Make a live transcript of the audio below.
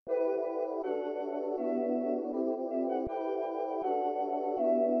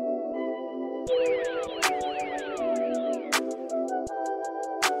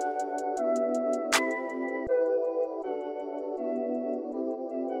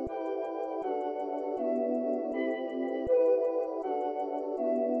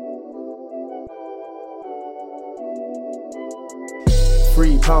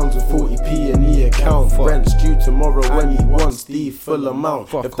£3 and 40p in the account. Rent's due tomorrow when he wants the full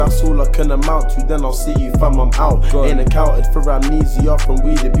amount. If that's all I can amount to, then I'll see you fam, I'm out. Ain't accounted for amnesia from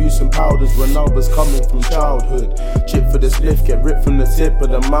weed abuse and powders when I was coming from childhood. Chip for the spliff, get ripped from the tip of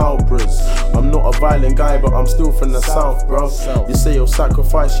the Malbras. I'm not a violent guy, but I'm still from the south, bro. You say you'll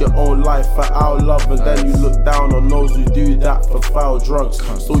sacrifice your own life for our love, and then you look down on those who do that for foul drugs.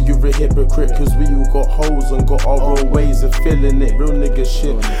 So you're a hypocrite, cause we all got holes and got our own ways of feeling it. Real nigga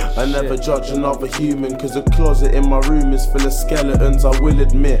shit. I never judge another human, cause the closet in my room is full of skeletons, I will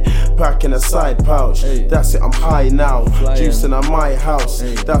admit. Packing a side pouch, that's it, I'm high now. Juicing at my house,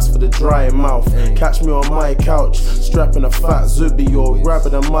 that's for the dry mouth. Catch me on my couch, strapping a fat zubi or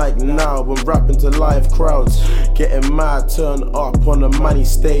grabbing a mic now and rapping to live crowds. Getting mad, turn up on a money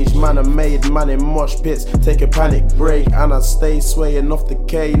stage. Man I made, man in mosh pits, take a panic break. And I stay swaying off the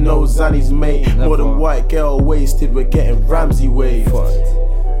K, no Zanny's mate. More than white girl wasted, we're getting Ramsey wave.